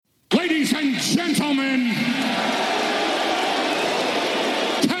Ladies and gentlemen,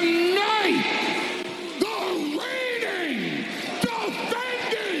 tonight, the reigning,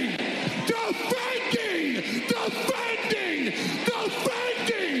 defending,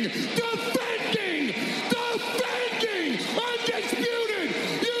 undisputed,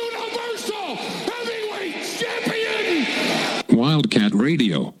 universal heavyweight champion, Wildcat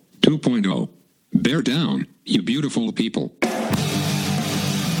Radio 2.0. Bear down, you beautiful people.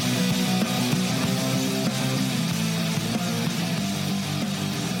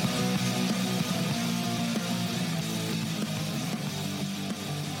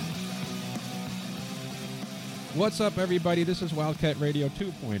 What's up, everybody? This is Wildcat Radio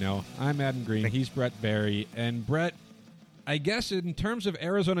 2.0. I'm Adam Green. He's Brett Barry. And Brett, I guess in terms of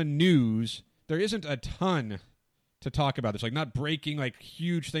Arizona news, there isn't a ton to talk about. There's not breaking,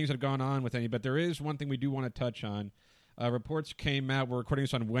 huge things that have gone on with any, but there is one thing we do want to touch on. Reports came out, we're recording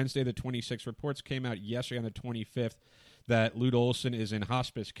this on Wednesday the 26th. Reports came out yesterday on the 25th that Lute Olson is in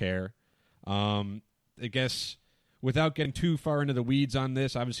hospice care. I guess without getting too far into the weeds on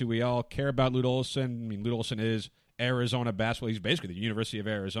this, obviously we all care about Lute Olson. I mean, Lute Olson is Arizona basketball. He's basically the University of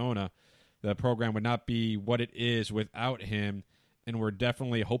Arizona. The program would not be what it is without him, and we're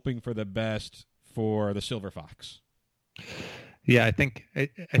definitely hoping for the best for the Silver Fox. Yeah, I think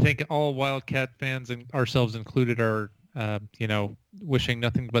all Wildcat fans, and ourselves included, are wishing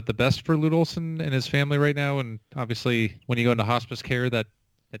nothing but the best for Lute Olson and his family right now. And obviously, when you go into hospice care, that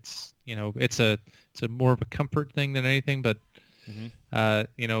it's a more of a comfort thing than anything. But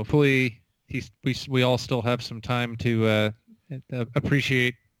hopefully we all still have some time to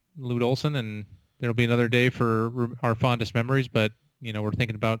appreciate Lute Olson, and there'll be another day for our fondest memories. But we're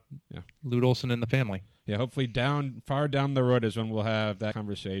thinking about Lute Olson and the family. Yeah, hopefully far down the road is when we'll have that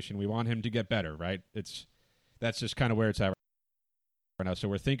conversation. We want him to get better, right? That's just kind of where it's at right now. So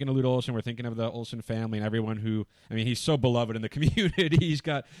we're thinking of Lute Olson, we're thinking of the Olson family and everyone who, he's so beloved in the community.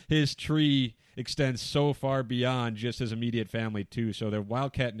 His tree extends so far beyond just his immediate family too. So the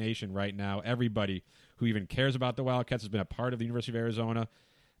Wildcat Nation right now, everybody who even cares about the Wildcats has been a part of the University of Arizona.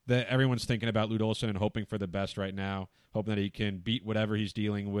 Everyone's thinking about Lute Olson and hoping for the best right now, hoping that he can beat whatever he's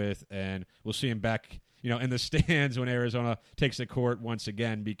dealing with, and we'll see him back in the stands when Arizona takes the court once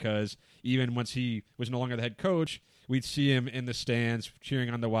again, because even once he was no longer the head coach, we'd see him in the stands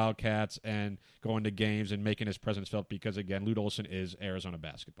cheering on the Wildcats and going to games and making his presence felt, because, again, Lute Olson is Arizona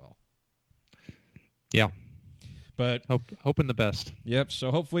basketball. Yeah. But hoping the best. Yep,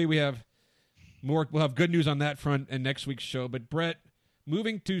 so hopefully we'll have good news on that front in next week's show. But, Brett,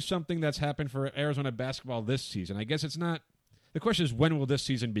 moving to something that's happened for Arizona basketball this season, I guess it's not. The question is, when will this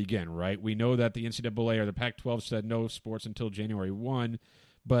season begin, right? We know that the NCAA or the Pac-12 said no sports until January 1,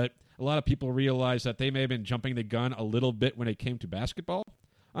 but a lot of people realize that they may have been jumping the gun a little bit when it came to basketball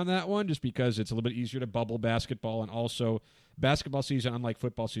on that one, just because it's a little bit easier to bubble basketball, and also basketball season, unlike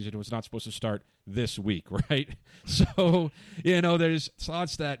football season, was not supposed to start this week, right? So, there's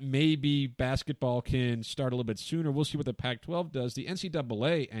thoughts that maybe basketball can start a little bit sooner. We'll see what the Pac-12 does. The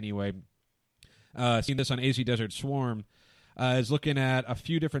NCAA, anyway, seeing this on AZ Desert Swarm, is looking at a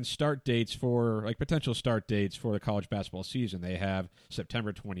few different start dates potential start dates for the college basketball season. They have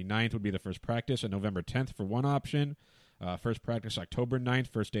September 29th would be the first practice, and November 10th for one option. First practice October 9th,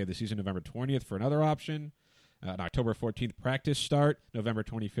 first day of the season, November 20th for another option. An October 14th practice start, November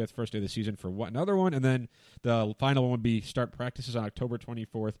 25th, first day of the season for another one. And then the final one would be start practices on October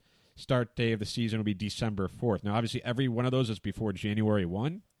 24th. Start day of the season will be December 4th. Now, obviously, every one of those is before January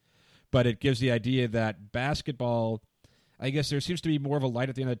 1, but it gives the idea that basketball, I guess there seems to be more of a light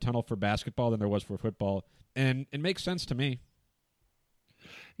at the end of the tunnel for basketball than there was for football, and it makes sense to me.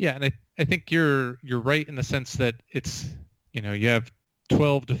 Yeah, and I think you're right in the sense that it's, you have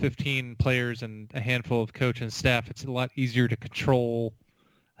 12 to 15 players and a handful of coach and staff. It's a lot easier to control,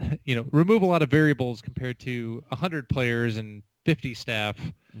 remove a lot of variables compared to 100 players and 50 staff.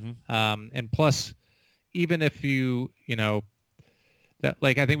 Mm-hmm. And plus, even if that,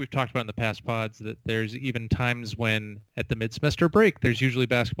 I think we've talked about in the past pods, that there's even times when at the mid-semester break, there's usually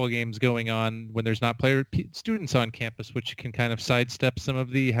basketball games going on when there's not students on campus, which can kind of sidestep some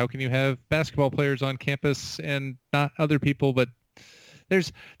of the, how can you have basketball players on campus and not other people, but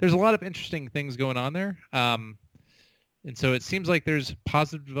there's a lot of interesting things going on there. And so it seems like there's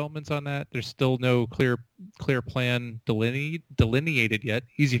positive developments on that. There's still no clear plan delineated yet.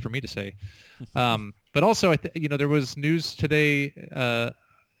 Easy for me to say. But also, there was news today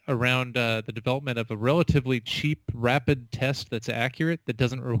around the development of a relatively cheap, rapid test that's accurate, that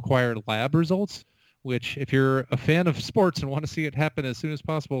doesn't require lab results, which if you're a fan of sports and want to see it happen as soon as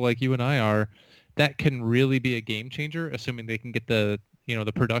possible, like you and I are, that can really be a game changer, assuming they can get the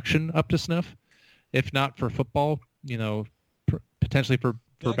the production up to snuff. If not for football, potentially for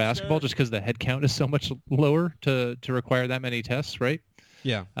basketball, just because the head count is so much lower to require that many tests, right?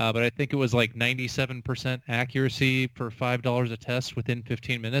 Yeah. But I think it was like 97% accuracy for $5 a test within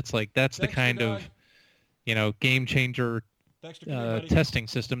 15 minutes. Like that's the kind of, game changer testing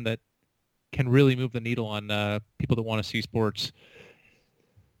system that can really move the needle on people that want to see sports.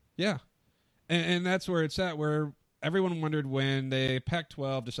 Yeah. And that's where it's at, where everyone wondered when the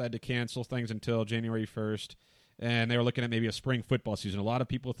Pac-12 decided to cancel things until January 1st, and they were looking at maybe a spring football season. A lot of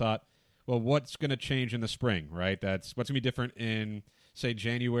people thought, well, what's going to change in the spring, right? That's what's going to be different in, say,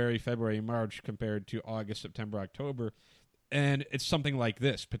 January, February, March compared to August, September, October. And it's something like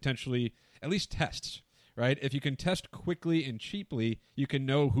this, potentially at least tests, right? If you can test quickly and cheaply, you can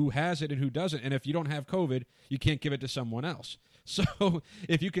know who has it and who doesn't. And if you don't have COVID, you can't give it to someone else. So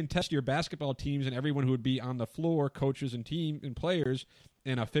if you can test your basketball teams and everyone who would be on the floor, coaches and team and players,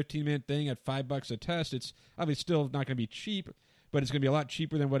 in a 15-minute thing at $5 a test, it's obviously still not going to be cheap, but it's going to be a lot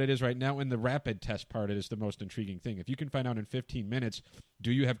cheaper than what it is right now. And the rapid test part is the most intriguing thing. If you can find out in 15 minutes,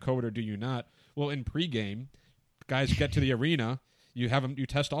 do you have COVID or do you not? Well, in pregame, guys get to the arena, you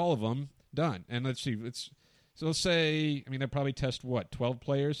test all of them, done. And let's see, so let's say, they'll probably test 12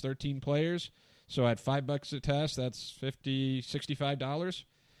 players, 13 players. So at $5 a test, that's $65.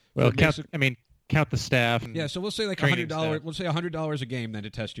 Well, count the staff. And so we'll say like $100. We'll say $100 a game then to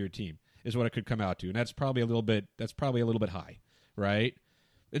test your team is what it could come out to, and that's probably a little bit high, right?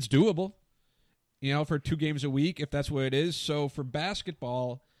 It's doable, for 2 games a week if that's what it is. So for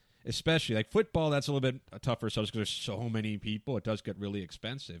basketball, especially like football, that's a little bit tougher because there's so many people. It does get really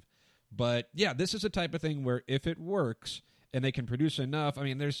expensive, but yeah, this is a type of thing where if it works and they can produce enough,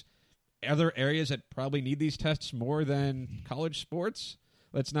 there's other areas that probably need these tests more than college sports.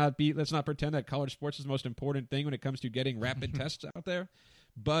 Let's not pretend that college sports is the most important thing when it comes to getting rapid tests out there.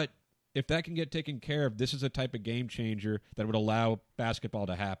 But if that can get taken care of, this is a type of game changer that would allow basketball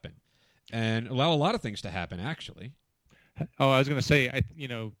to happen and allow a lot of things to happen, actually. Oh, I was going to say,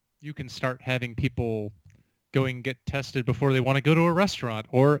 you can start having people going and get tested before they want to go to a restaurant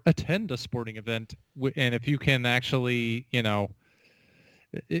or attend a sporting event. And if you can actually,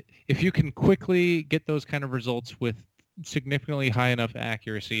 if you can quickly get those kind of results with significantly high enough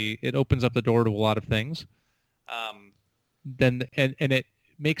accuracy, it opens up the door to a lot of things. And it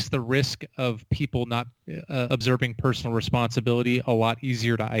makes the risk of people not observing personal responsibility a lot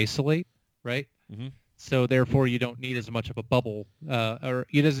easier to isolate, right? Mm-hmm. So therefore, you don't need as much of a bubble, or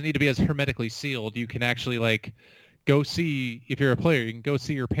it doesn't need to be as hermetically sealed. You can actually go see, if you're a player, you can go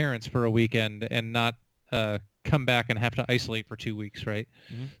see your parents for a weekend and not come back and have to isolate for 2 weeks, right?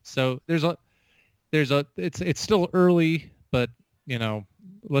 Mm-hmm. So it's still early, but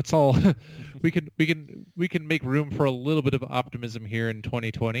let's all we can make room for a little bit of optimism here in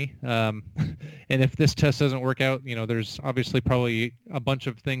 2020. And if this test doesn't work out, there's obviously probably a bunch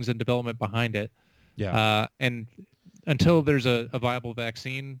of things in development behind it. Yeah. And until there's a viable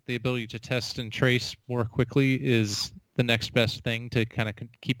vaccine, the ability to test and trace more quickly is the next best thing to kind of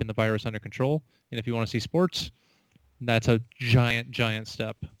keeping the virus under control. And if you want to see sports, that's a giant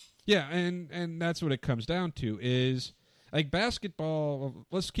step. Yeah, and that's what it comes down to is like basketball.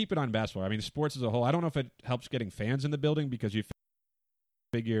 Let's keep it on basketball. Sports as a whole. I don't know if it helps getting fans in the building because you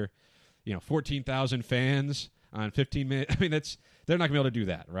figure, 14,000 fans on 15 minutes. They're not gonna be able to do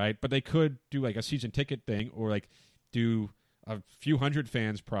that, right? But they could do like a season ticket thing or do a few hundred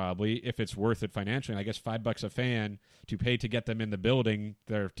fans probably if it's worth it financially. And I guess $5 a fan to pay to get them in the building.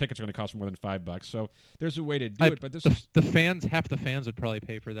 Their tickets are going to cost more than $5. So there's a way to do it. But half the fans would probably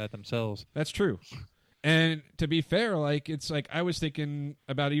pay for that themselves. That's true. And to be fair, I was thinking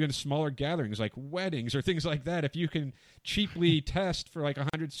about even smaller gatherings like weddings or things like that. If you can cheaply test for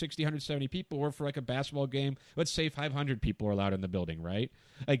 160, 170 people, or for a basketball game, let's say 500 people are allowed in the building, right?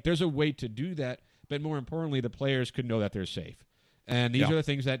 There's a way to do that. But more importantly, the players could know that they're safe. And these are the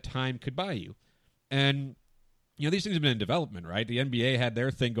things that time could buy you. And, these things have been in development, right? The NBA had their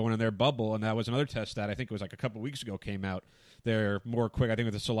thing going in their bubble, and that was another test that I think it was a couple of weeks ago came out. They're more quick. I think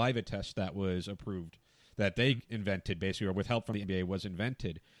it was the saliva test that was approved that they invented, basically, or with help from the NBA was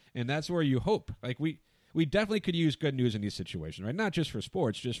invented. And that's where you hope. We definitely could use good news in these situations, right? Not just for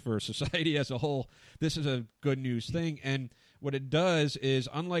sports, just for society as a whole. This is a good news thing. And what it does is,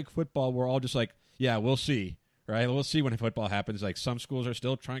 unlike football, we're all just yeah, we'll see, right? We'll see when football happens. Some schools are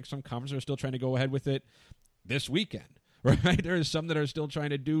still trying, some conferences are still trying to go ahead with it this weekend, right? There is some that are still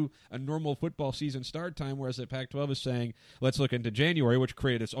trying to do a normal football season start time, whereas the Pac-12 is saying, let's look into January, which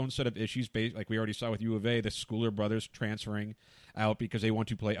created its own set of issues, like we already saw with U of A, the Schooler brothers transferring out because they want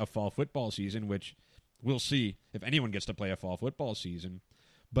to play a fall football season, which we'll see if anyone gets to play a fall football season.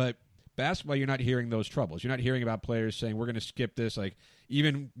 But basketball, you're not hearing those troubles. You're not hearing about players saying, we're going to skip this. Like,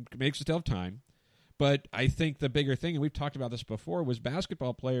 even makes it still have time. But I think the bigger thing, and we've talked about this before, was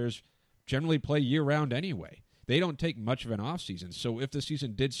basketball players generally play year-round anyway. They don't take much of an off-season. So if the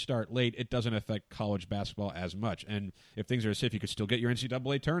season did start late, it doesn't affect college basketball as much. And if things are as if you could still get your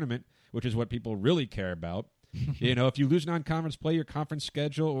NCAA tournament, which is what people really care about, if you lose non-conference play, your conference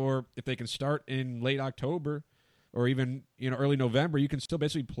schedule, or if they can start in late October or even early November, you can still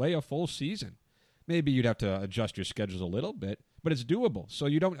basically play a full season. Maybe you'd have to adjust your schedules a little bit, but it's doable. So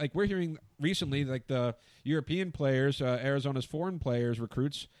you don't, like, we're hearing recently, like, the European players, Arizona's foreign players,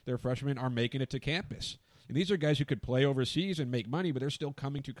 recruits, their freshmen are making it to campus. And these are guys who could play overseas and make money, but they're still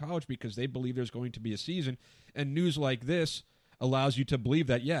coming to college because they believe there's going to be a season. And news like this allows you to believe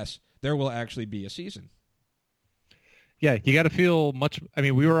that, yes, there will actually be a season. Yeah, you got to feel much. I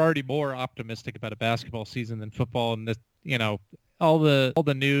mean, we were already more optimistic about a basketball season than football, and all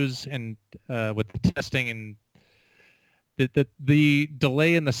the news and with the testing and the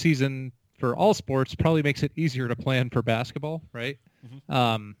delay in the season for all sports probably makes it easier to plan for basketball, right?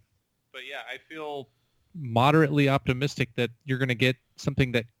 Mm-hmm. But yeah, I feel moderately optimistic that you're going to get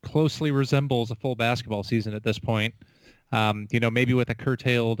something that closely resembles a full basketball season at this point. Maybe with a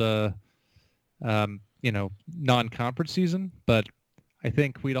curtailed, non-conference season, but I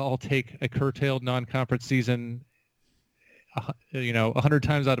think we'd all take a curtailed non-conference season, 100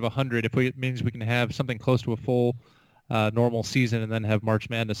 times out of 100 if it means we can have something close to a full normal season and then have March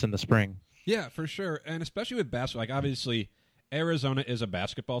Madness in the spring. Yeah, for sure. And especially with basketball, like, obviously Arizona is a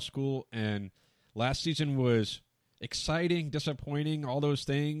basketball school, and last season was exciting, disappointing, all those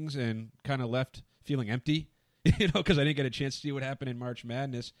things, and kind of left feeling empty, because I didn't get a chance to see what happened in March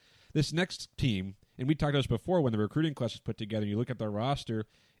Madness. This next team, and we talked about this before when the recruiting class was put together, you look at their roster,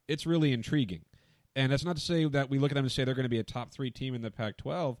 it's really intriguing. And that's not to say that we look at them and say they're going to be a top 3 team in the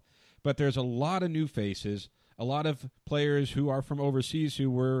Pac-12, but there's a lot of new faces, a lot of players who are from overseas who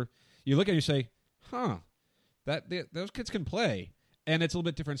were, you look at it and you say, those kids can play. And it's a little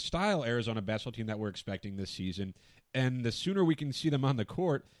bit different style Arizona basketball team that we're expecting this season. And the sooner we can see them on the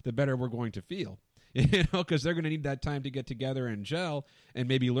court, the better we're going to feel. Because they're going to need that time to get together and gel and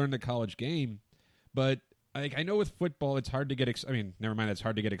maybe learn the college game. But I know with football, it's hard to get it's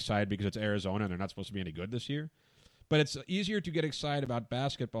hard to get excited because it's Arizona and they're not supposed to be any good this year. But it's easier to get excited about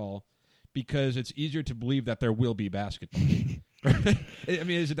basketball because it's easier to believe that there will be basketball. I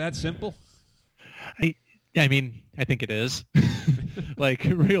mean, is it that simple? I think it is. Like,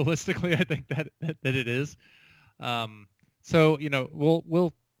 realistically, I think that it is. So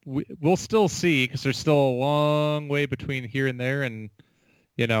we'll still see, because there's still a long way between here and there, and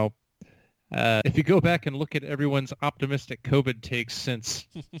if you go back and look at everyone's optimistic COVID takes since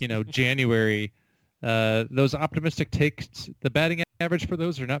January, those optimistic takes, the batting average for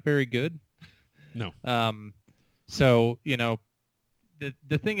those are not very good. No. So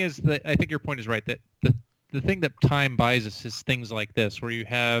the thing is that I think your point is right, that the thing that time buys us is things like this, where you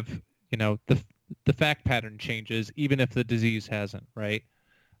have the fact pattern changes even if the disease hasn't, right?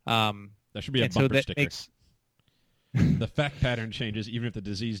 That should be a bumper sticker. The fact pattern changes even if the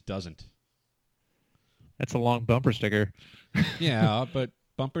disease doesn't. That's a long bumper sticker. Yeah, but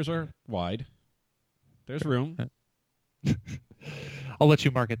bumpers are wide. There's room. I'll let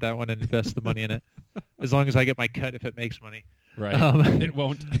you market that one and invest the money in it, as long as I get my cut if it makes money. Right. It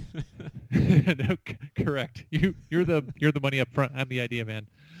won't. No, correct. You're the money up front. I'm the idea man.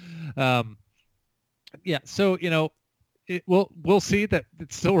 Yeah. So we'll see that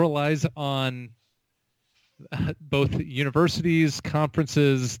it still relies on both universities,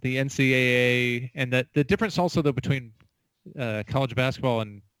 conferences, the NCAA, and that the difference also though between college basketball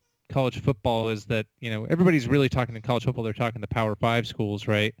and college football is that everybody's really talking in college football. They're talking the Power 5 schools,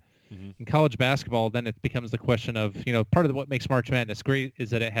 right? Mm-hmm. In college basketball, then it becomes the question of part of what makes March Madness great is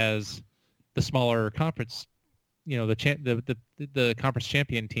that it has the smaller conference, the conference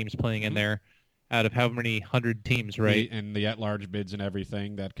champion teams playing in there, out of how many 100 teams, right? And the at-large bids and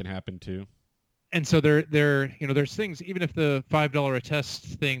everything that can happen too. And so there's things, even if the $5 a test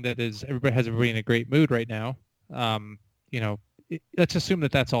thing that is everybody has everybody in a great mood right now, let's assume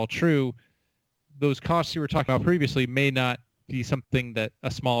that that's all true. Those costs you were talking about previously may not be something that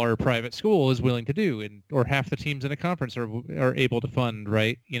a smaller private school is willing to do, or half the teams in a conference are able to fund,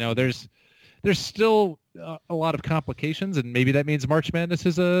 right? There's still a lot of complications, and maybe that means March Madness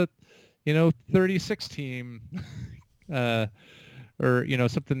is a 36 team or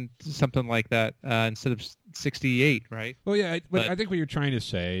something like that instead of 68, right? Well, yeah, but But- I think what you're trying to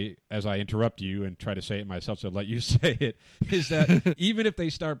say, as I interrupt you and try to say it myself, so I'll let you say it, is that even if they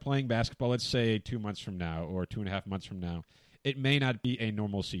start playing basketball, let's say 2 months from now or 2.5 months from now, it may not be a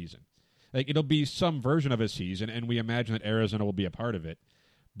normal season. Like, it'll be some version of a season, and we imagine that Arizona will be a part of it.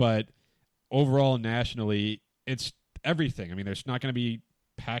 But overall, nationally, it's everything. I mean, there's not going to be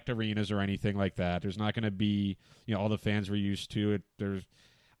packed arenas or anything like that. There's not going to be, all the fans we're used to.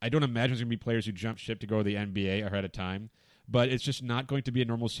 I don't imagine there's going to be players who jump ship to go to the NBA ahead of time. But it's just not going to be a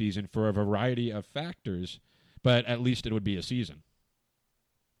normal season for a variety of factors. But at least it would be a season.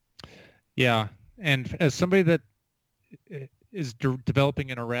 Yeah, and as somebody that is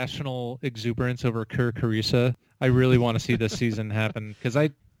developing an irrational exuberance over Kerr Carissa, I really want to see this season happen because I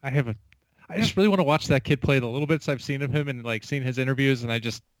just really want to watch that kid play the little bits I've seen of him and like seen his interviews, and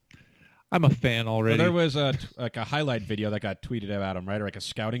I'm a fan already. Well, there was a highlight video that got tweeted about him, right? Or like a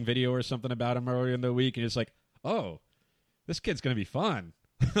scouting video or something about him earlier in the week, and it's like, oh, this kid's going to be fun.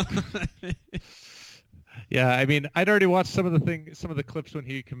 Yeah, I mean, I'd already watched some of the clips when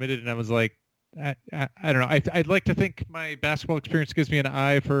he committed, and I was like, I don't know. I'd like to think my basketball experience gives me an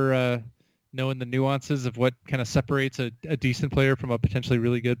eye for knowing the nuances of what kind of separates a decent player from a potentially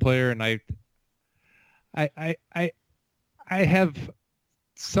really good player, and I have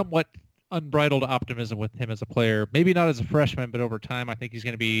somewhat unbridled optimism with him as a player. Maybe not as a freshman, but over time, I think he's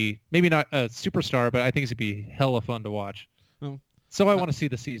going to be maybe not a superstar, but I think he's going to be hella fun to watch. Well, So I want to see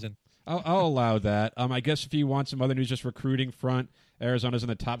the season. I'll allow that. I guess if you want some other news, just recruiting front, Arizona's in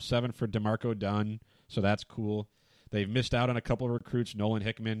the top 7 for DeMarco Dunn, so that's cool. They've missed out on a couple of recruits, Nolan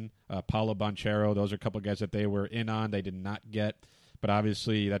Hickman, Paulo Banchero. Those are a couple of guys that they were in on. They did not get. But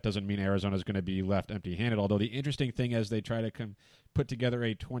obviously, that doesn't mean Arizona's going to be left empty-handed. Although the interesting thing as they try to put together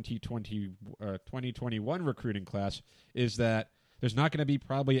a 2021 recruiting class is that there's not going to be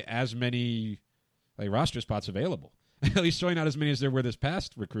probably as many roster spots available. At least certainly not as many as there were this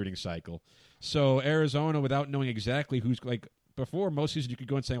past recruiting cycle. So Arizona, without knowing exactly who's before, most seasons you could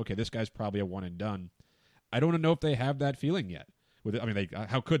go and say, okay, this guy's probably a one and done. I don't know if they have that feeling yet.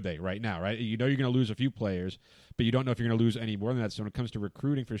 How could they right now, right? You're going to lose a few players, but you don't know if you're going to lose any more than that. So when it comes to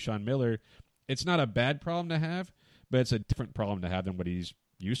recruiting for Sean Miller, it's not a bad problem to have, but it's a different problem to have than what he's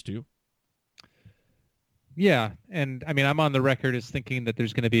used to. Yeah, and I mean, I'm on the record as thinking that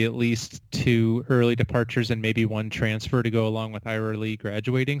there's going to be at least 2 early departures and maybe 1 transfer to go along with Ira Lee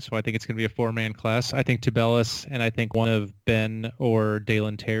graduating. So I think it's going to be a 4-man class. I think Tubelis and I think one of Ben or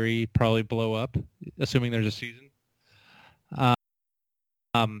Dalen Terry probably blow up, assuming there's a season.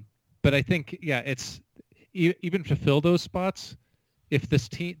 But I think, yeah, it's even to fill those spots, if this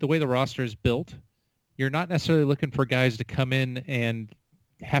team, the way the roster is built, you're not necessarily looking for guys to come in and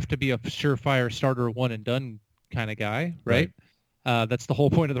have to be a surefire starter one and done kind of guy, right? That's the whole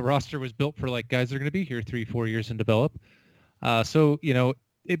point of the roster, was built for guys that are going to be here 3-4 years and develop. So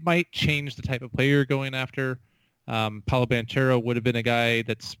it might change the type of player you're going after. Paulo Banchero would have been a guy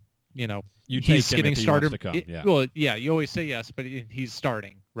that's he's getting started. Well, yeah, you always say yes, but he's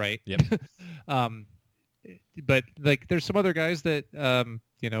starting, right? Yep. But there's some other guys that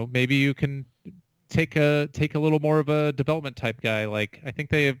maybe you can take a little more of a development type guy. I think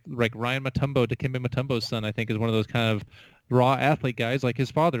they have Ryan Mutombo, Dikembe Mutombo's son, I think is one of those kind of raw athlete guys like his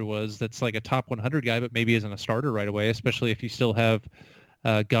father was, that's a top 100 guy, but maybe isn't a starter right away, especially if you still have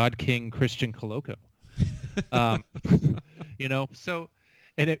God King Christian Coloco. So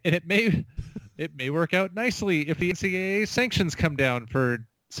and it may work out nicely if the NCAA sanctions come down for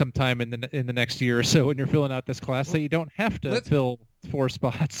some time in the next year or so when you're filling out this class, that you don't have to fill 4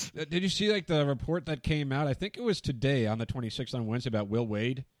 spots. Did you see the report that came out? I think it was today on the 26th on Wednesday about Will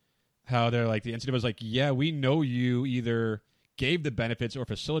Wade. How they're the NCAA was yeah, we know you either gave the benefits or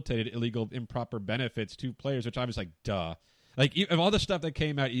facilitated illegal, improper benefits to players, which I was duh. Of all the stuff that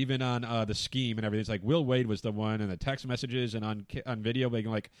came out, even on the scheme and everything, it's Will Wade was the one, and the text messages and on video being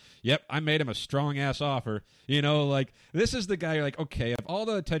yep, I made him a strong-ass offer. This is the guy you're okay, of all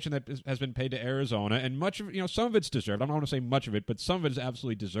the attention that has been paid to Arizona, and much of some of it's deserved. I don't want to say much of it, but some of it is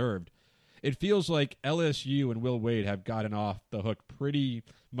absolutely deserved. It feels like LSU and Will Wade have gotten off the hook pretty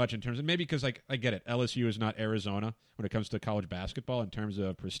much in terms of, maybe because I get it, LSU is not Arizona when it comes to college basketball in terms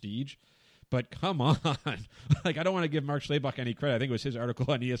of prestige. But come on. I don't want to give Mark Schlabach any credit. I think it was his article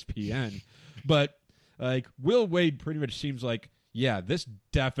on ESPN. But, Will Wade pretty much seems yeah, this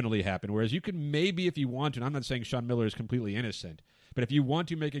definitely happened. Whereas you can maybe, if you want to, and I'm not saying Sean Miller is completely innocent, but if you want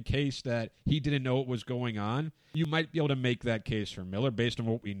to make a case that he didn't know what was going on, you might be able to make that case for Miller based on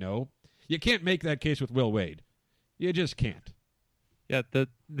what we know. You can't make that case with Will Wade. You just can't. Yeah, the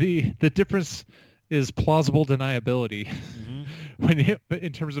difference is plausible deniability. Mm-hmm. but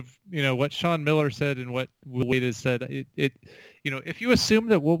in terms of what Sean Miller said and what Will Wade has said, if you assume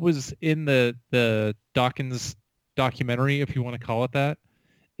that what was in the Dawkins documentary, if you want to call it that,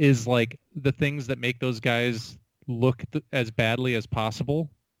 is like the things that make those guys look as badly as possible,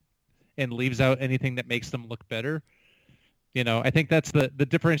 and leaves out anything that makes them look better. I think that's the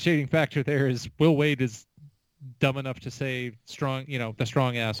differentiating factor there. Is Will Wade is dumb enough to say strong, the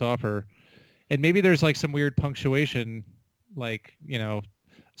strong ass offer, and maybe there's like some weird punctuation, like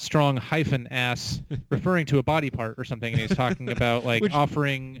strong hyphen ass referring to a body part or something, and he's talking about like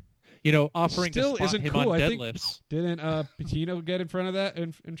offering offering still to spot isn't him cool. on I think deadlifts. Didn't Patino get in front of that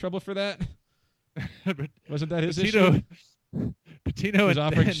in trouble for that? Wasn't that his Patino, issue? Patino He's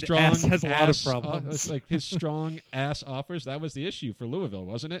offering and strong ass has a lot of ass, problems. it's like his strong ass offers. That was the issue for Louisville,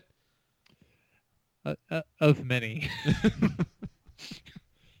 wasn't it? Of many.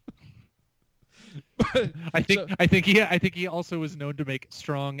 I think he also was known to make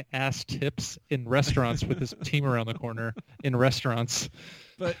strong ass tips in restaurants with his team around the corner in restaurants.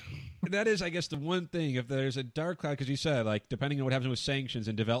 But that is, I guess, the one thing. If there's a dark cloud, because you said, like, depending on what happens with sanctions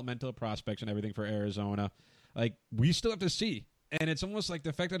and developmental prospects and everything for Arizona, like, we still have to see. And it's almost like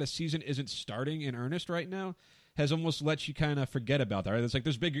the fact that a season isn't starting in earnest right now has almost let you kind of forget about that. Right? It's like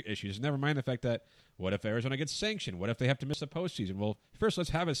there's bigger issues. Never mind the fact that what if Arizona gets sanctioned? What if they have to miss a postseason? Well, first let's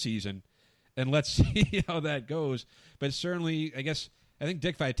have a season and let's see how that goes. But certainly, I think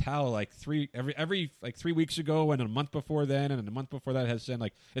Dick Vitale every 3 weeks ago and a month before then and a month before that has said,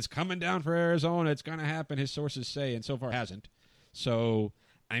 like, it's coming down for Arizona, it's going to happen, his sources say, and so far hasn't. So,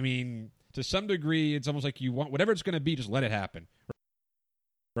 I mean, to some degree, it's almost like you want whatever it's going to be, just let it happen.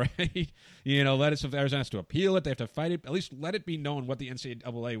 Right? Let it, if Arizona has to appeal it, they have to fight it, at least let it be known what the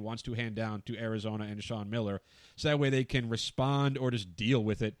NCAA wants to hand down to Arizona and Sean Miller, so that way they can respond or just deal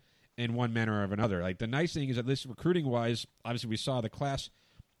with it in one manner or another. Like, the nice thing is that this recruiting-wise, obviously we saw the class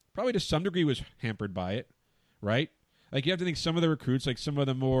probably to some degree was hampered by it, right? Like, you have to think some of the recruits, like some of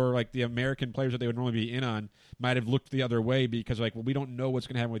the more, like the American players that they would normally be in on, might have looked the other way because, like, well, we don't know what's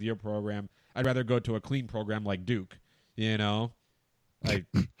going to happen with your program. I'd rather go to a clean program like Duke, Like,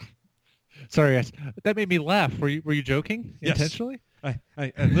 sorry, that made me laugh. Were you joking intentionally? A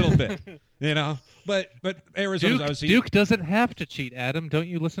little bit, But Arizona's obviously Duke doesn't have to cheat, Adam. Don't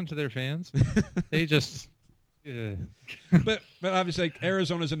you listen to their fans? They just. But obviously, like,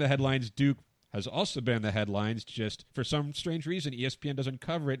 Arizona's in the headlines. Duke has also been in the headlines. Just for some strange reason, ESPN doesn't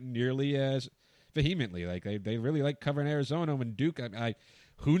cover it nearly as vehemently. Like, they really like covering Arizona when Duke.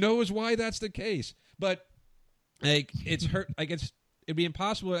 Who knows why that's the case? But like, it's hurt. Like, it'd be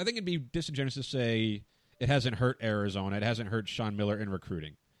impossible. I think it'd be disingenuous to say it hasn't hurt Arizona. It hasn't hurt Sean Miller in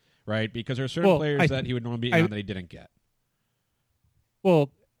recruiting, right? Because there are certain players that he would normally be on that he didn't get. Well,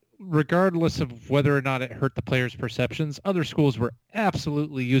 regardless of whether or not it hurt the players' perceptions, other schools were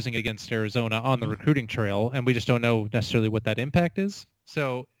absolutely using it against Arizona on the recruiting trail, and we just don't know necessarily what that impact is.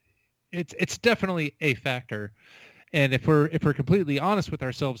 So it's definitely a factor. And if we're completely honest with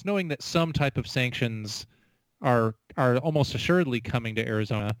ourselves, knowing that some type of sanctions are almost assuredly coming to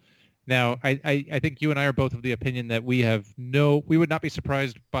Arizona. Now, I think you and I are both of the opinion that we would not be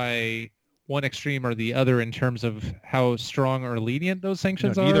surprised by one extreme or the other in terms of how strong or lenient those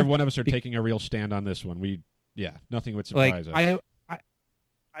sanctions are. Neither one of us are taking a real stand on this one. Nothing would surprise us.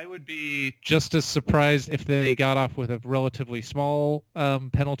 I would be just as surprised if they got off with a relatively small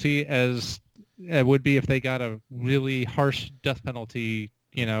penalty as it would be if they got a really harsh death penalty,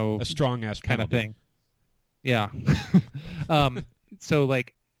 a strong ass kind of thing. Yeah. So,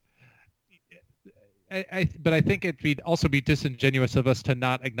 like, but I think it'd also be disingenuous of us to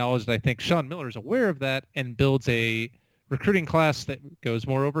not acknowledge that I think Sean Miller is aware of that and builds a recruiting class that goes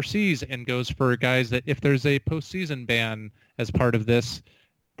more overseas and goes for guys that if there's a postseason ban as part of this,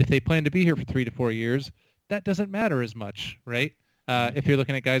 if they plan to be here for 3 to 4 years, that doesn't matter as much, right? If you're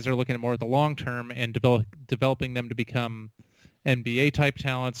looking at guys that are looking at more at the long term and developing them to become NBA type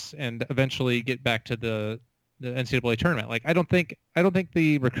talents and eventually get back to the NCAA tournament. Like, I don't think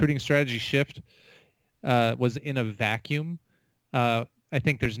the recruiting strategy shift was in a vacuum. I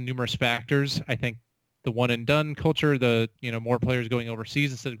think there's numerous factors. I think the one and done culture, more players going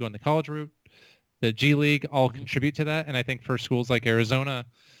overseas instead of going the college route, the G League all contribute to that. And I think for schools like Arizona,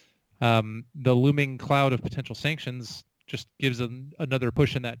 the looming cloud of potential sanctions just gives another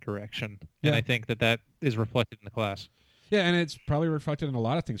push in that direction. Yeah. And I think that is reflected in the class. Yeah, and it's probably reflected in a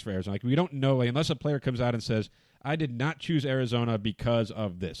lot of things for Arizona. Like, we don't know, unless a player comes out and says, I did not choose Arizona because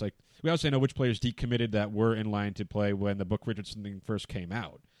of this. Like, we also know which players decommitted that were in line to play when the Book Richardson thing first came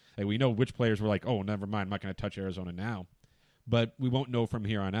out. Like, we know which players were like, oh, never mind, I'm not going to touch Arizona now. But we won't know from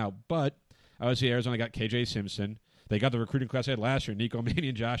here on out. But obviously Arizona got KJ Simpson. They got the recruiting class they had last year: Nico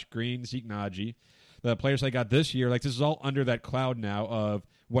Mannion, Josh Green, Zeke Naji. The players they got this year, like this is all under that cloud now of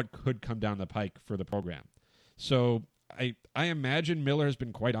what could come down the pike for the program. So I imagine Miller has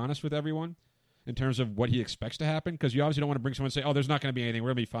been quite honest with everyone in terms of what he expects to happen, because you obviously don't want to bring someone and say, oh, there's not going to be anything, we're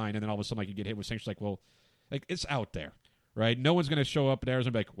going to be fine, and then all of a sudden like you get hit with sanctions. Like, well, like it's out there, right? No one's going to show up at Arizona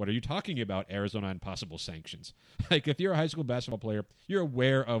and be like, what are you talking about, Arizona and possible sanctions? Like if you're a high school basketball player, you're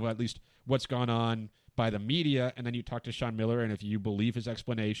aware of at least what's gone on by the media, and then you talk to Sean Miller, and if you believe his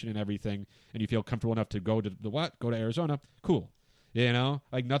explanation and everything, and you feel comfortable enough to go to go to Arizona, cool. You know,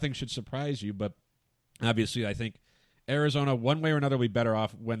 like nothing should surprise you, but obviously I think Arizona, one way or another, will be better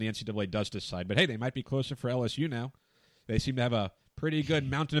off when the NCAA does decide. But hey, they might be closer for LSU now. They seem to have a pretty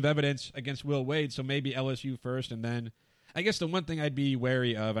good mountain of evidence against Will Wade, so maybe LSU first, and then I guess the one thing I'd be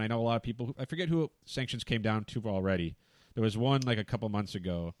wary of, and I know a lot of people, I forget who sanctions came down to already. There was one like a couple months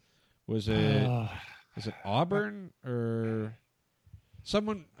ago. Was it Auburn or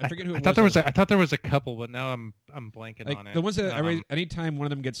someone? I forget who. I thought there was a couple, but now I'm blanking like on it. The ones that anytime one of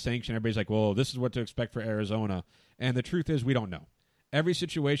them gets sanctioned, everybody's like, "Well, this is what to expect for Arizona." And the truth is, we don't know. Every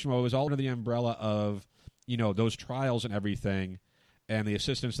situation, it was all under the umbrella of those trials and everything, and the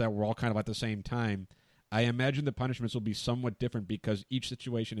assistants that were all kind of at the same time. I imagine the punishments will be somewhat different because each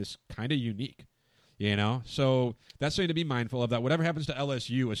situation is kind of unique. So that's something to be mindful of, that whatever happens to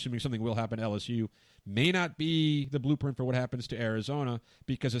LSU, assuming something will happen to LSU, may not be the blueprint for what happens to Arizona,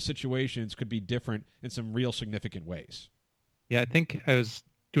 because the situations could be different in some real significant ways. Yeah, I think I was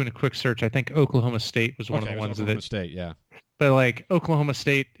doing a quick search. I think Oklahoma State was one of the ones Oklahoma State, yeah. But like Oklahoma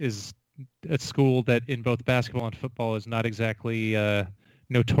State is a school that in both basketball and football is not exactly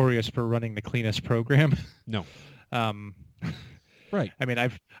notorious for running the cleanest program. No. Right. I mean,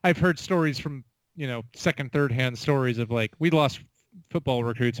 I've heard stories from second, third hand stories of like, we lost football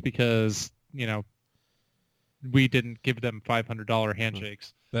recruits because, we didn't give them $500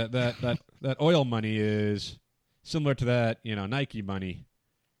 handshakes. That oil money is similar to that, Nike money,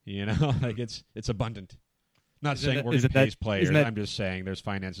 like it's abundant. Not saying Oregon pays players. I'm just saying there's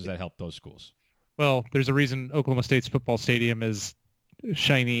finances that help those schools. Well, there's a reason Oklahoma State's football stadium is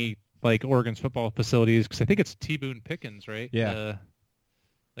shiny like Oregon's football facilities, because I think it's T. Boone Pickens, right? Yeah.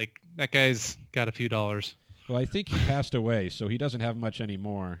 Like that guy's got a few dollars. Well, I think he passed away, so he doesn't have much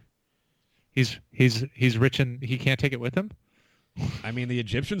anymore. He's rich and he can't take it with him? I mean, the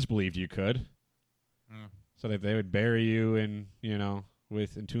Egyptians believed you could. So that they would bury you and,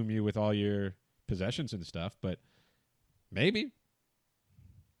 entomb you with all your possessions and stuff, but maybe.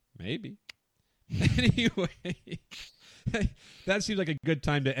 Anyway, that seems like a good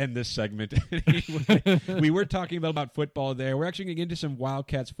time to end this segment. Anyway, we were talking about football there. We're actually going to get into some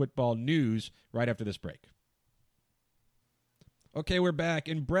Wildcats football news right after this break. Okay, we're back.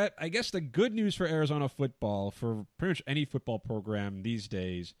 And Brett, I guess the good news for Arizona football, for pretty much any football program these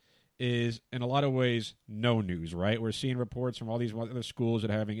days, is in a lot of ways no news, right? We're seeing reports from all these other schools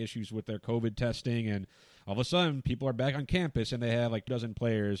that are having issues with their COVID testing, and all of a sudden people are back on campus and they have like a dozen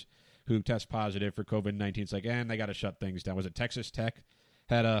players who test positive for COVID-19. It's like, and they got to shut things down. Was it Texas Tech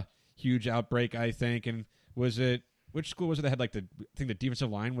had a huge outbreak, I think, and was it, which school was it that had like the defensive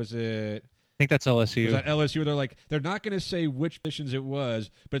line, was it? I think that's LSU. Was that LSU? They're not going to say which positions it was,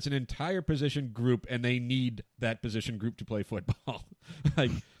 but it's an entire position group, and they need that position group to play football.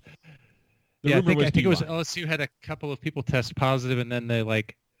 Like, I think it was LSU had a couple of people test positive, and then they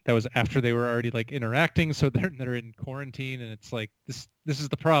that was after they were already interacting, so they're in quarantine, and it's like this is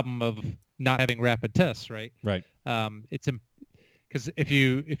the problem of not having rapid tests, right? Right. It's because if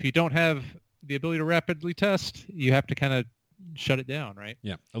you don't have the ability to rapidly test, you have to kind of shut it down, right?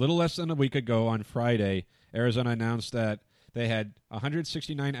 Yeah. A little less than a week ago on Friday, Arizona announced that they had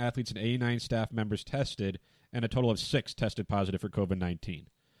 169 athletes and 89 staff members tested, and a total of 6 tested positive for COVID-19,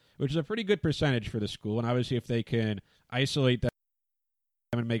 which is a pretty good percentage for the school. And obviously, if they can isolate them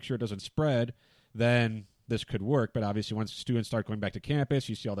and make sure it doesn't spread, then this could work. But obviously, once students start going back to campus,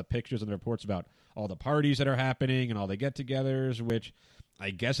 you see all the pictures and the reports about all the parties that are happening and all the get-togethers, which I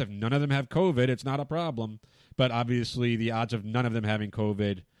guess if none of them have COVID, it's not a problem. But obviously, the odds of none of them having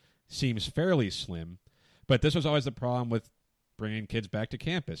COVID seems fairly slim. But this was always the problem with bringing kids back to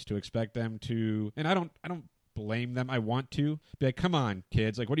campus, to expect them to, and I don't blame them. I want to be like, come on,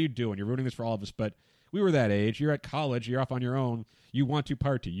 kids, what are you doing? You're ruining this for all of us. But we were that age. You're at college. You're off on your own. You want to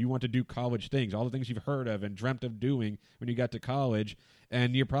party. You want to do college things, all the things you've heard of and dreamt of doing when you got to college.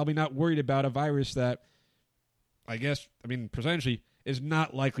 And you're probably not worried about a virus that, percentually is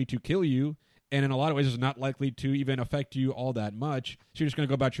not likely to kill you. And in a lot of ways, is not likely to even affect you all that much. So you're just going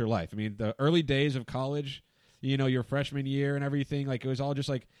to go about your life. I mean, the early days of college, your freshman year and everything, it was all just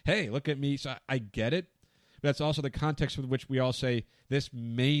like, hey, look at me. So I get it. That's also the context with which we all say this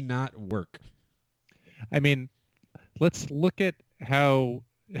may not work. I mean, let's look at how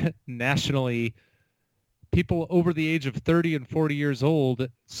nationally people over the age of 30 and 40 years old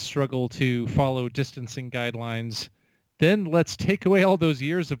struggle to follow distancing guidelines. Then let's take away all those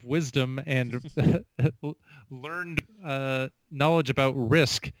years of wisdom and learned knowledge about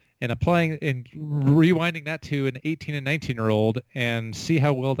risk and applying and rewinding that to an 18 and 19-year-old and see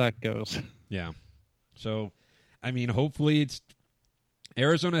how well that goes. Yeah. So, I mean, hopefully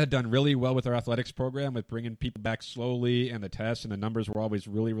Arizona had done really well with their athletics program with bringing people back slowly, and the tests and the numbers were always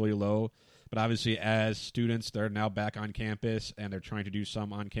really, really low. But obviously, as students, they're now back on campus, and they're trying to do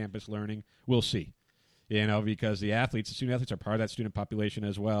some on-campus learning. We'll see. Because the student athletes are part of that student population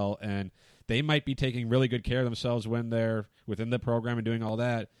as well, and they might be taking really good care of themselves when they're within the program and doing all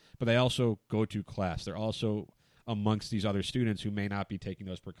that, but they also go to class. They're also amongst these other students who may not be taking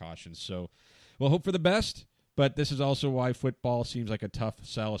those precautions. So we'll hope for the best, but this is also why football seems like a tough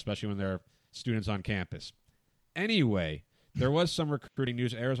sell, especially when there are students on campus. Anyway, there was some recruiting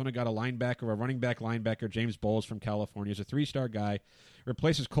news. Arizona got a running back linebacker, James Bowles from California. He's a 3-star guy,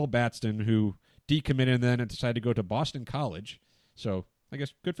 replaces Cole Batson, who decommitted and then decided to go to Boston College. So I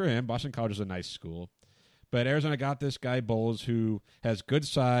guess good for him. Boston College is a nice school. But Arizona got this guy, Bowles, who has good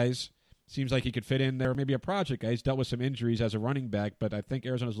size. Seems like he could fit in there. Maybe a project guy. He's dealt with some injuries as a running back, but I think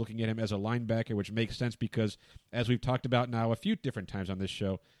Arizona's looking at him as a linebacker, which makes sense because, as we've talked about now a few different times on this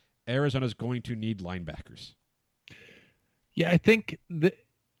show, Arizona's going to need linebackers. Yeah, I think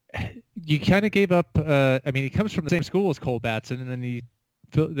you kind of gave up. He comes from the same school as Cole Batson, and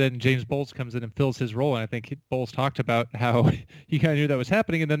then James Bowles comes in and fills his role. And I think Bowles talked about how he kind of knew that was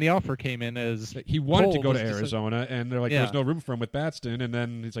happening, and then the offer came in as he wanted Cole to go to Arizona, and they're like, yeah. there's no room for him with Batson. And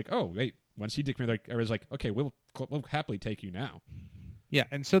then he's like, oh, wait. Once he decommitted, I was like, okay, we'll happily take you now. Yeah,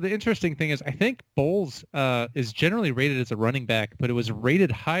 and so the interesting thing is I think Bowles is generally rated as a running back, but it was rated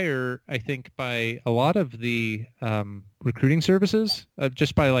higher, I think, by a lot of the recruiting services,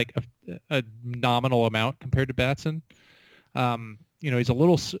 just by like a nominal amount compared to Batson. He's a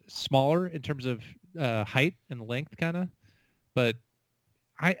little smaller in terms of height and length, kind of, but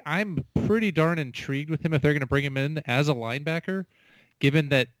I'm pretty darn intrigued with him if they're going to bring him in as a linebacker, given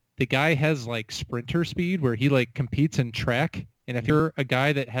that the guy has like sprinter speed where he like competes in track. And if you're a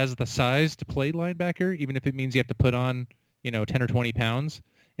guy that has the size to play linebacker, even if it means you have to put on, 10 or 20 pounds,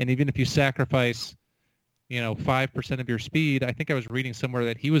 and even if you sacrifice, 5% of your speed, I think I was reading somewhere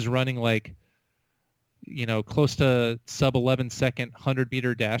that he was running like, close to sub 11-second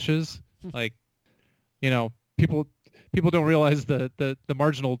 100-meter dashes. Like, people don't realize the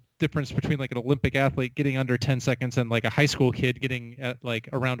marginal difference between like an Olympic athlete getting under 10 seconds and like a high school kid getting at like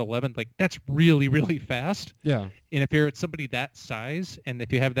around 11. Like that's really, really fast. Yeah. And if you're somebody that size, and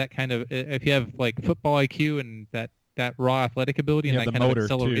if you have that kind of, if you have like football IQ and that raw athletic ability and that kind of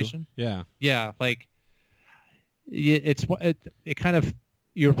acceleration. Too. Yeah. Like it kind of,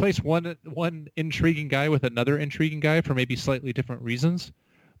 you replace one intriguing guy with another intriguing guy for maybe slightly different reasons.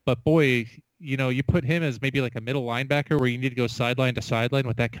 But boy, you put him as maybe like a middle linebacker where you need to go sideline to sideline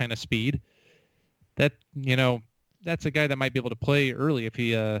with that kind of speed. That, that's a guy that might be able to play early if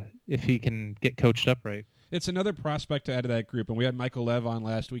he can get coached up right. It's another prospect to add to that group. And we had Michael Lev on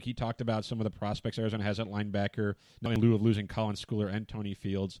last week. He talked about some of the prospects Arizona has at linebacker, in lieu of losing Colin Schooler and Tony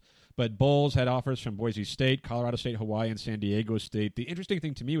Fields. But Bowles had offers from Boise State, Colorado State, Hawaii, and San Diego State. The interesting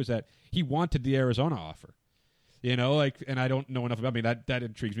thing to me was that he wanted the Arizona offer. And I don't know enough about that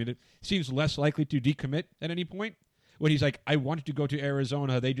intrigues me. It seems less likely to decommit at any point. When he's like, I wanted to go to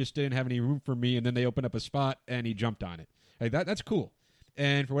Arizona, they just didn't have any room for me, and then they opened up a spot, and he jumped on it. Like that's cool.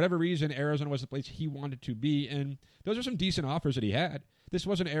 And for whatever reason, Arizona was the place he wanted to be, and those are some decent offers that he had. This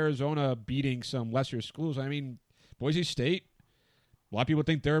wasn't Arizona beating some lesser schools. I mean, Boise State, a lot of people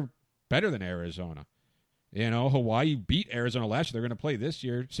think they're better than Arizona. Hawaii beat Arizona last year. They're going to play this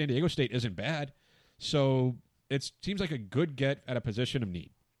year. San Diego State isn't bad. So it seems like a good get at a position of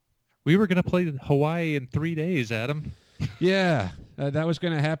need. We were going to play Hawaii in 3 days, Adam. Yeah, that was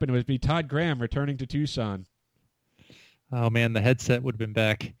going to happen. It would be Todd Graham returning to Tucson. Oh, man, the headset would have been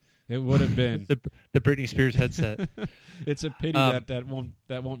back. It would have been. the Britney Spears headset. It's a pity that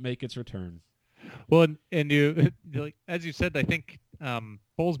won't make its return. Well, and you, as you said, I think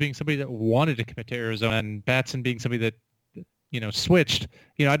Bowles being somebody that wanted to commit to Arizona and Batson being somebody that switched.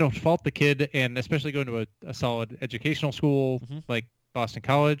 I don't fault the kid, and especially going to a solid educational school like Boston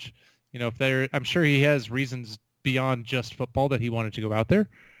College. I'm sure he has reasons beyond just football that he wanted to go out there.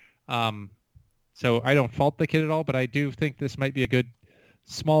 So I don't fault the kid at all, but I do think this might be a good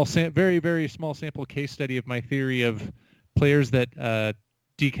very, very small sample case study of my theory of players that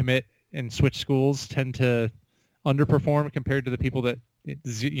decommit and switch schools tend to underperform compared to the people that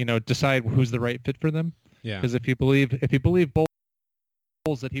decide who's the right fit for them. Yeah. Because if you believe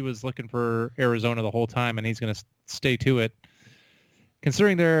Bowles that he was looking for Arizona the whole time and he's going to stay to it,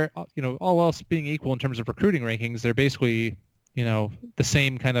 considering they're all else being equal in terms of recruiting rankings, they're basically the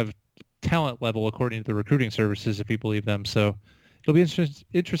same kind of talent level according to the recruiting services if you believe them. So it'll be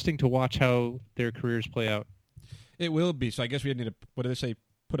interesting to watch how their careers play out. It will be. So I guess we need to, what do they say,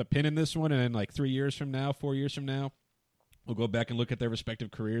 put a pin in this one, and then like 3 years from now, 4 years from now, we'll go back and look at their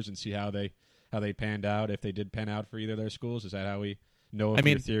respective careers and see how they panned out, if they did pan out for either of their schools. Is that how we know if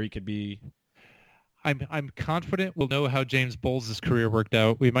your theory could be? I'm confident we'll know how James Bowles' career worked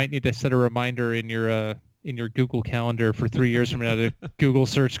out. We might need to set a reminder in your Google Calendar for 3 years from now to Google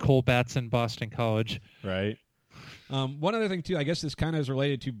search Cole Batson, Boston College. Right. One other thing, too, I guess this kind of is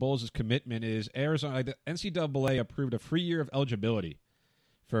related to Bowles' commitment, is Arizona. The NCAA approved a free year of eligibility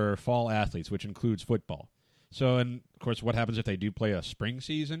for fall athletes, which includes football. So, and of course, what happens if they do play a spring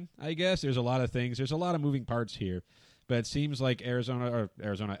season? I guess there's a lot of things. There's a lot of moving parts here. But it seems like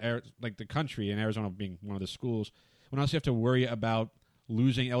like the country, and Arizona being one of the schools, will also have to worry about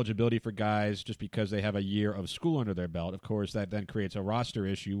losing eligibility for guys just because they have a year of school under their belt. Of course, that then creates a roster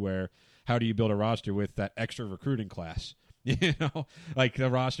issue where how do you build a roster with that extra recruiting class? Like the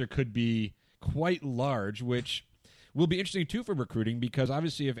roster could be quite large, which will be interesting too for recruiting, because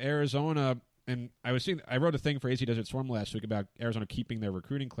obviously if Arizona, and I wrote a thing for AC Desert Storm last week about Arizona keeping their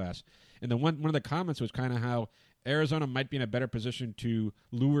recruiting class, and then one of the comments was kind of how Arizona might be in a better position to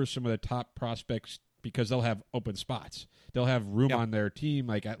lure some of the top prospects because they'll have open spots. They'll have room on their team,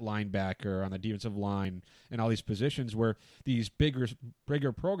 like at linebacker, on the defensive line, and all these positions where these bigger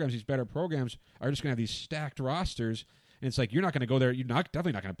programs, these better programs, are just going to have these stacked rosters. And it's like, you're not going to go there. You're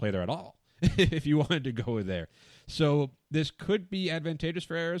definitely not going to play there at all if you wanted to go there. So this could be advantageous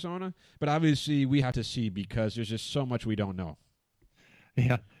for Arizona, but obviously we have to see because there's just so much we don't know.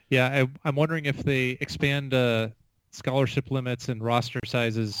 Yeah. I'm wondering if they expand scholarship limits and roster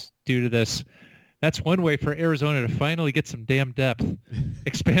sizes due to this. That's one way for Arizona to finally get some damn depth.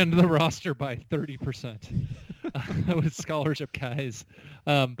 Expand the roster by 30% with scholarship guys.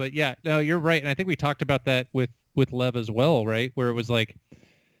 But yeah, no, you're right. And I think we talked about that with Lev as well, right? Where it was like,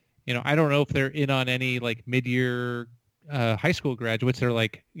 I don't know if they're in on any like mid-year high school graduates that are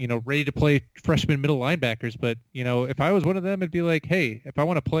like, ready to play freshman middle linebackers. But, if I was one of them, it'd be like, hey, if I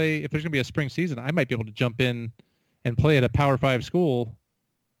want to play, if there's going to be a spring season, I might be able to jump in and play at a Power 5 school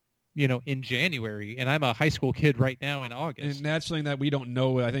in January, and I'm a high school kid right now in August. And that's something that we don't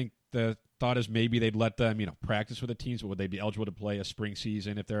know. I think the thought is maybe they'd let them, practice with the teams, but would they be eligible to play a spring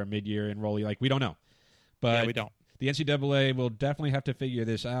season if they're a mid-year enrollee? Like, we don't know. But yeah, we don't. The NCAA will definitely have to figure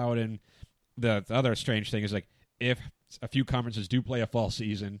this out, and the other strange thing is, like, if a few conferences do play a fall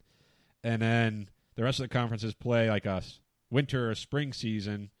season, and then the rest of the conferences play, like, a winter or spring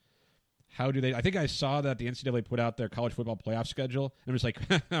season, how do they? I think I saw that the NCAA put out their college football playoff schedule, and it was like,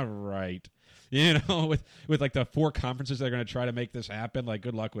 right, with like the 4 conferences that are going to try to make this happen. Like,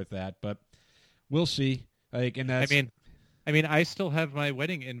 good luck with that, but we'll see. Like, and that's. I mean, I still have my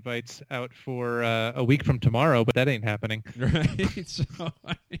wedding invites out for a week from tomorrow, but that ain't happening. Right. So,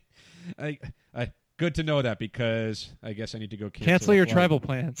 I good to know that, because I guess I need to go cancel your travel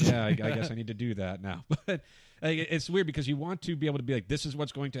plans. Yeah, I guess I need to do that now, but. It's weird because you want to be able to be like, this is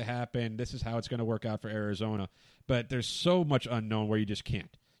what's going to happen. This is how it's going to work out for Arizona. But there's so much unknown where you just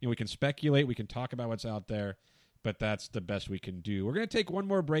can't. We can speculate. We can talk about what's out there. But that's the best we can do. We're going to take one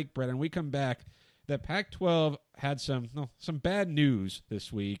more break, Brett. And we come back. The Pac-12 had some bad news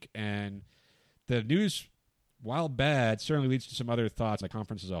this week. And the news, while bad, certainly leads to some other thoughts, like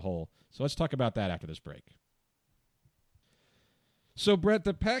conference as a whole. So let's talk about that after this break. So, Brett,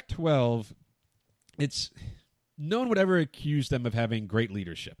 the Pac-12, no one would ever accuse them of having great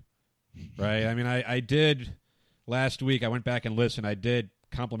leadership, right? I mean, I did last week, I went back and listened. I did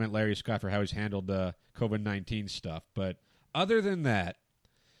compliment Larry Scott for how he's handled the COVID-19 stuff. But other than that,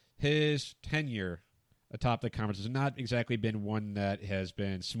 his tenure atop the conference has not exactly been one that has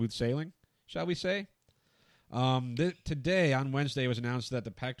been smooth sailing, shall we say. Today, on Wednesday, it was announced that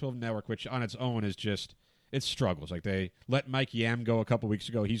the Pac-12 network, which on its own is just, it struggles. Like, they let Mike Yam go a couple weeks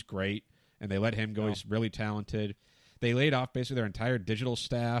ago. He's great. And they let him go. He's really talented. They laid off basically their entire digital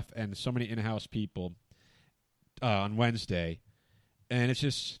staff and so many in-house people on Wednesday. And it's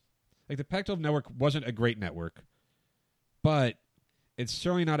just, like, the Pac-12 network wasn't a great network, but it's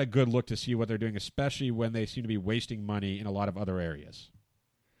certainly not a good look to see what they're doing, especially when they seem to be wasting money in a lot of other areas.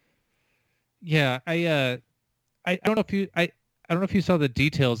 Yeah, I don't know if you I don't know if you saw the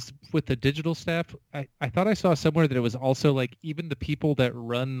details with the digital staff. I thought I saw somewhere that it was also like even the people that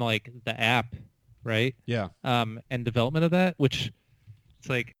run like the app right? Yeah. And development of that, which it's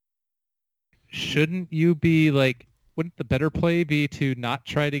like, shouldn't you be like, wouldn't the better play be to not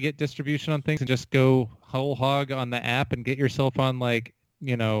try to get distribution on things and just go whole hog on the app and get yourself on like,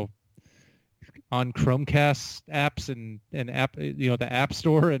 on Chromecast apps and app, the App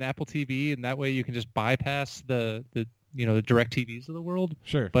Store and Apple TV, and that way you can just bypass the direct TVs of the world.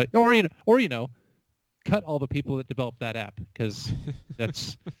 Sure. But or cut all the people that developed that app, because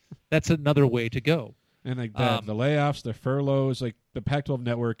that's another way to go. And like the layoffs, the furloughs, like the Pac-12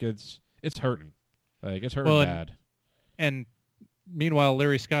 network, it's hurting. Like it's hurting bad. And meanwhile,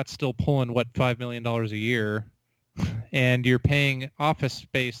 Larry Scott's still pulling $5 million a year, and you're paying office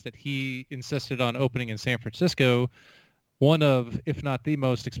space that he insisted on opening in San Francisco, one of, if not the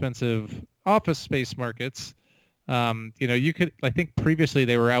most expensive office space markets. You could, I think previously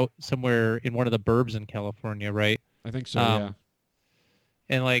they were out somewhere in one of the burbs in California, right? I think so, yeah.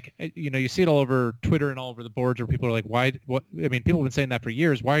 And like, you see it all over Twitter and all over the boards where people are like, people have been saying that for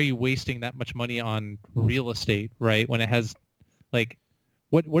years. Why are you wasting that much money on real estate, right? When it has, like,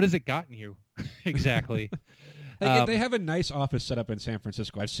 what has it gotten you exactly? They have a nice office set up in San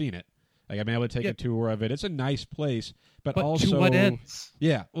Francisco. I've seen it. Like, I've been able to take a tour of it. It's a nice place, but also to what ends?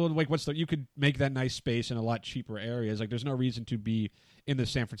 Yeah. Well, like, you could make that nice space in a lot cheaper areas. Like, there's no reason to be in the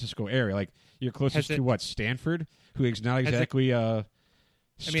San Francisco area. Like, you're closest to Stanford, who is not exactly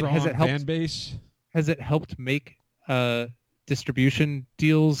strong fan base. Has it helped make distribution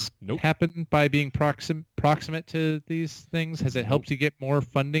deals happen by being proximate to these things? Has it helped you get more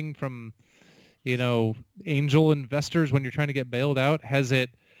funding from, angel investors when you're trying to get bailed out? Has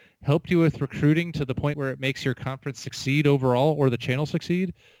it helped you with recruiting to the point where it makes your conference succeed overall, or the channel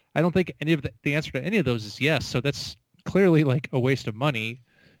succeed? I don't think any of the answer to any of those is yes. So that's clearly like a waste of money,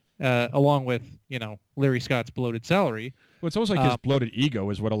 along with, Larry Scott's bloated salary. Well, it's almost like his bloated ego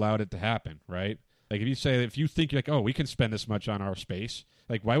is what allowed it to happen, right? Like, if you think like, oh, we can spend this much on our space,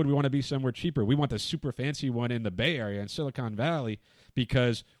 like, why would we want to be somewhere cheaper? We want the super fancy one in the Bay Area in Silicon Valley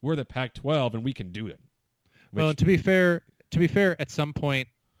because we're the Pac-12 and we can do it. Well, and to be fair, at some point,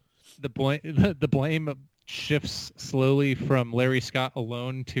 the blame shifts slowly from Larry Scott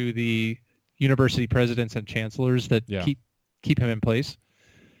alone to the university presidents and chancellors that keep him in place.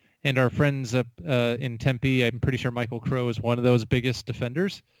 And our friends up in Tempe, I'm pretty sure Michael Crow is one of those biggest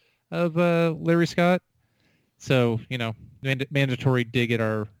defenders of Larry Scott. So, mandatory dig at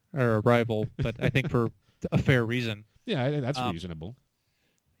our rival, but I think for a fair reason. Yeah, that's reasonable.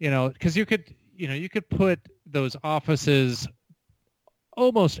 Because you could put those offices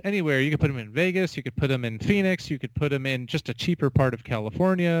almost anywhere. You could put them in Vegas. You could put them in Phoenix. You could put them in just a cheaper part of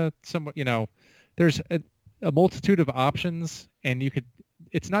California. There's a multitude of options, and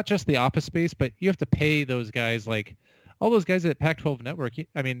it's not just the office space, but you have to pay those guys, like all those guys at Pac-12 Network.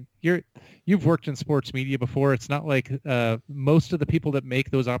 You've worked in sports media before. It's not like most of the people that make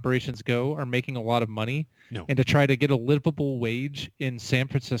those operations go are making a lot of money. No. And to try to get a livable wage in San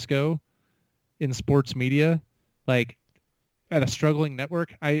Francisco in sports media, like at a struggling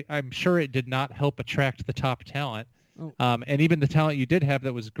network, I'm sure it did not help attract the top talent. Oh. And even the talent you did have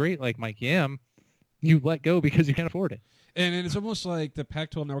that was great, like Mike Yam, you let go because you can't afford it. And it's almost like the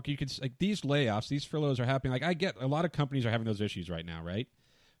Pac-12 network, like these layoffs, these furloughs are happening. Like, I get a lot of companies are having those issues right now, right?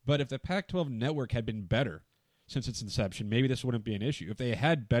 But if the Pac-12 network had been better since its inception, maybe this wouldn't be an issue. If they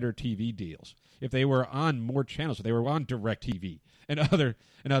had better TV deals, if they were on more channels, if they were on DirecTV and other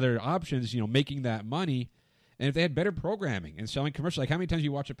options, making that money, and if they had better programming and selling commercials. Like, how many times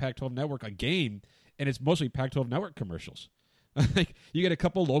you watch a Pac-12 network, a game, and it's mostly Pac-12 network commercials? Like, you get a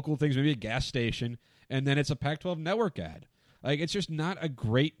couple local things, maybe a gas station, and then it's a Pac-12 network ad. Like, it's just not a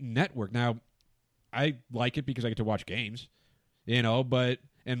great network. Now, I like it because I get to watch games, but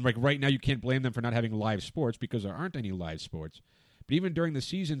like right now you can't blame them for not having live sports because there aren't any live sports. But even during the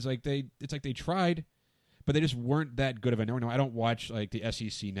seasons, it's like they tried, but they just weren't that good of a network. Now, I don't watch like the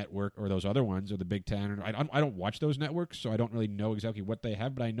SEC network or those other ones or the Big Ten. I don't watch those networks, so I don't really know exactly what they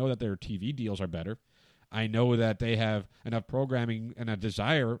have, but I know that their TV deals are better. I know that they have enough programming and a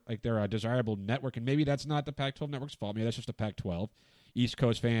desire, like they're a desirable network, and maybe that's not the Pac-12 network's fault. Maybe that's just the Pac-12. East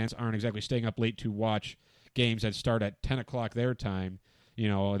Coast fans aren't exactly staying up late to watch games that start at 10 o'clock their time,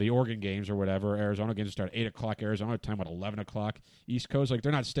 the Oregon games or whatever. Arizona games start at 8 o'clock Arizona time, 11 o'clock East Coast. Like, they're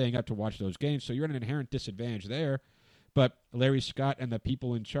not staying up to watch those games, so you're at an inherent disadvantage there. But Larry Scott and the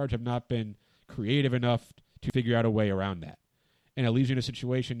people in charge have not been creative enough to figure out a way around that. And it leaves you in a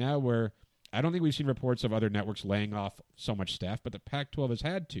situation now where I don't think we've seen reports of other networks laying off so much staff, but the Pac-12 has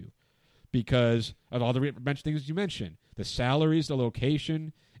had to because of all the things you mentioned. The salaries, the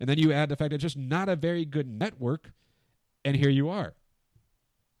location, and then you add the fact that it's just not a very good network, and here you are.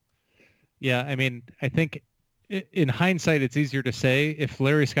 Yeah, I mean, I think in hindsight, it's easier to say if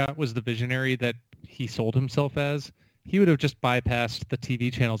Larry Scott was the visionary that he sold himself as, he would have just bypassed the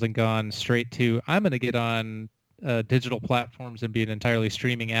TV channels and gone straight to, I'm going to get on digital platforms and be an entirely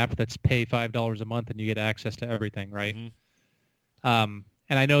streaming app that's pay $5 a month and you get access to everything, right? And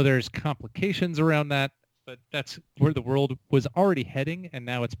I know there's complications around that, but that's where the world was already heading, and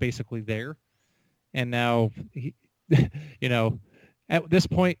now it's basically there. And now, you know, at this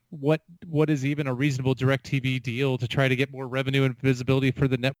point, what is even a reasonable DirecTV deal to try to get more revenue and visibility for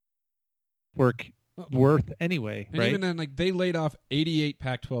the network worth anyway, and right? even then, like, they laid off 88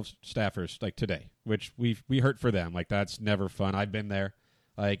 Pac-12 staffers like today, which we hurt for them. Like, that's never fun. I've been there.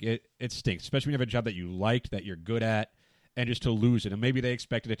 Like, it stinks, especially when you have a job that you liked, that you're good at, and just to lose it. And maybe they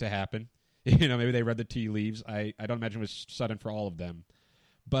expected it to happen. You know, maybe they read the tea leaves. I don't imagine it was sudden for all of them.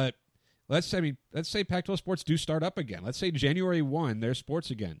 But let's say Pac-12 sports do start up again. Let's say January 1, there's sports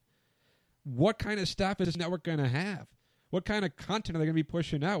again. What kind of staff is this network going to have? What kind of content are they going to be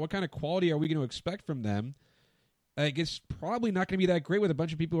pushing out? What kind of quality are we going to expect from them? Like, it's probably not going to be that great with a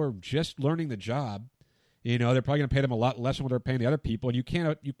bunch of people who are just learning the job. You know, they're probably going to pay them a lot less than what they're paying the other people. And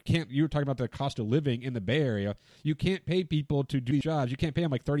you were talking about the cost of living in the Bay Area. You can't pay people to do these jobs. You can't pay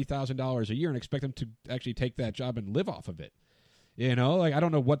them like $30,000 a year and expect them to actually take that job and live off of it. You know, like, I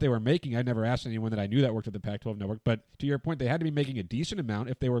don't know what they were making. I never asked anyone that I knew that worked at the Pac-12 network. But to your point, they had to be making a decent amount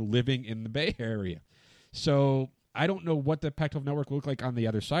if they were living in the Bay Area. So I don't know what the Pac-12 network looked like on the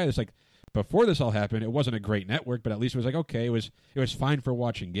other side. It's like, before this all happened, it wasn't a great network, but at least it was like, okay, it was fine for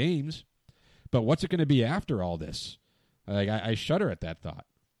watching games. But what's it going to be after all this? Like, I shudder at that thought.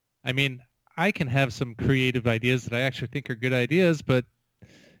 I mean, I can have some creative ideas that I actually think are good ideas, but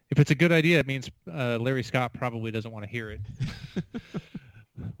if it's a good idea, it means Larry Scott probably doesn't want to hear it.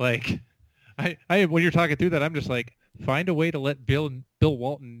 Like, I when you're talking through that, I'm just like, find a way to let Bill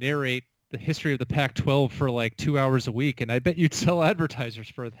Walton narrate the history of the Pac-12 for like 2 hours a week, and I bet you'd sell advertisers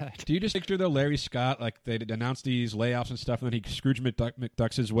for that. Do you just picture, though, Larry Scott, like, they announced these layoffs and stuff, and then he Scrooge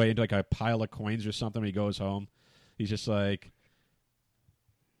McDucks his way into like a pile of coins or something when he goes home? He's just like,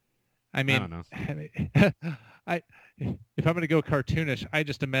 I mean, I don't know. If I'm going to go cartoonish, I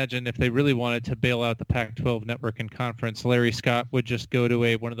just imagine if they really wanted to bail out the Pac-12 network and conference, Larry Scott would just go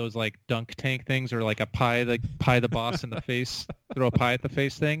to one of those like dunk tank things, or like a pie the boss in the face, throw a pie at the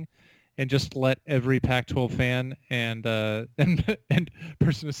face thing, and just let every Pac-12 fan and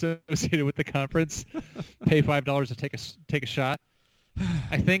person associated with the conference pay $5 to take a shot.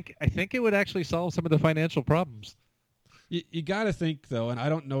 I think it would actually solve some of the financial problems. You got to think, though, and I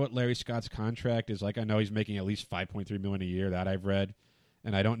don't know what Larry Scott's contract is like. I know he's making at least $5.3 million a year, that I've read,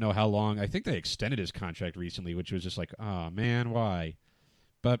 and I don't know how long. I think they extended his contract recently, which was just like, oh man, why?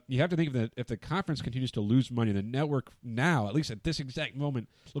 But you have to think that if the conference continues to lose money, the network now, at least at this exact moment,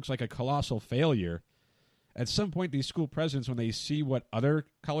 looks like a colossal failure. At some point, these school presidents, when they see what other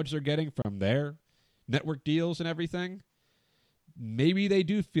colleges are getting from their network deals and everything, maybe they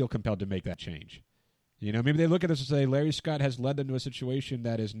do feel compelled to make that change. You know, maybe they look at this and say, Larry Scott has led them to a situation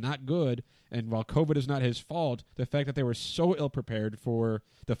that is not good, and while COVID is not his fault, the fact that they were so ill-prepared for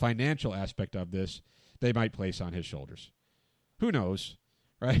the financial aspect of this, they might place on his shoulders. Who knows,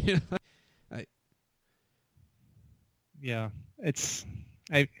 right? Yeah,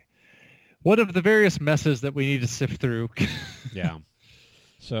 one of the various messes that we need to sift through. Yeah.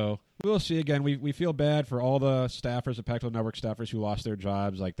 So we'll see. Again, we feel bad for all the staffers, the Pac-12 network staffers who lost their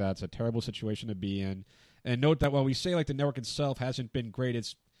jobs. Like, that's a terrible situation to be in. And note that while we say like the network itself hasn't been great,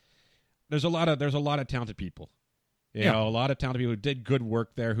 there's a lot of talented people. You know, a lot of talented people who did good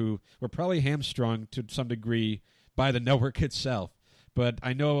work there, who were probably hamstrung to some degree by the network itself. But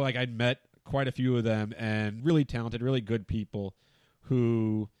I know, like, I'd met quite a few of them, and really talented, really good people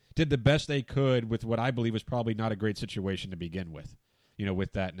who did the best they could with what I believe was probably not a great situation to begin with. You know,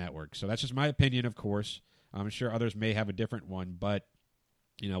 with that network. So that's just my opinion, of course. I'm sure others may have a different one, but,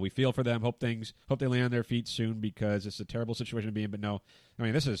 you know, we feel for them. Hope they land on their feet soon, because it's a terrible situation to be in. But no, I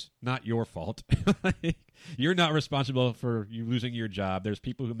mean, this is not your fault. You're not responsible for you losing your job. There's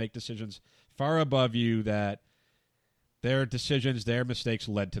people who make decisions far above you that their decisions, their mistakes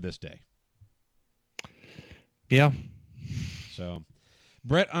led to this day. Yeah. So,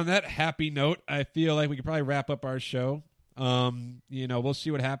 Brett, on that happy note, I feel like we could probably wrap up our show. You know, we'll see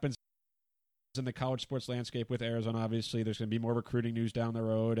what happens in the college sports landscape with Arizona. Obviously, there's going to be more recruiting news down the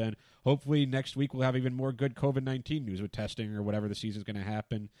road, and hopefully next week we'll have even more good COVID-19 news with testing or whatever the season's going to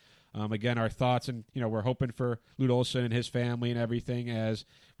happen. Again, our thoughts, and, you know, we're hoping for Lute Olson and his family and everything, as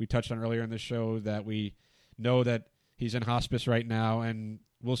we touched on earlier in the show, that we know that he's in hospice right now, and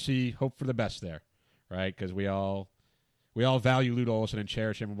we'll see, hope for the best there, right? Because we all we all value Lute Olson and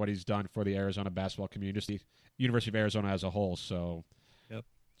cherish him and what he's done for the Arizona basketball community, just the University of Arizona as a whole. So,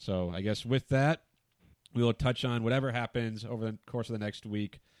 So I guess with that, we will touch on whatever happens over the course of the next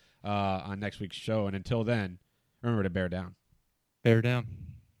week on next week's show. And until then, remember to bear down. Bear down.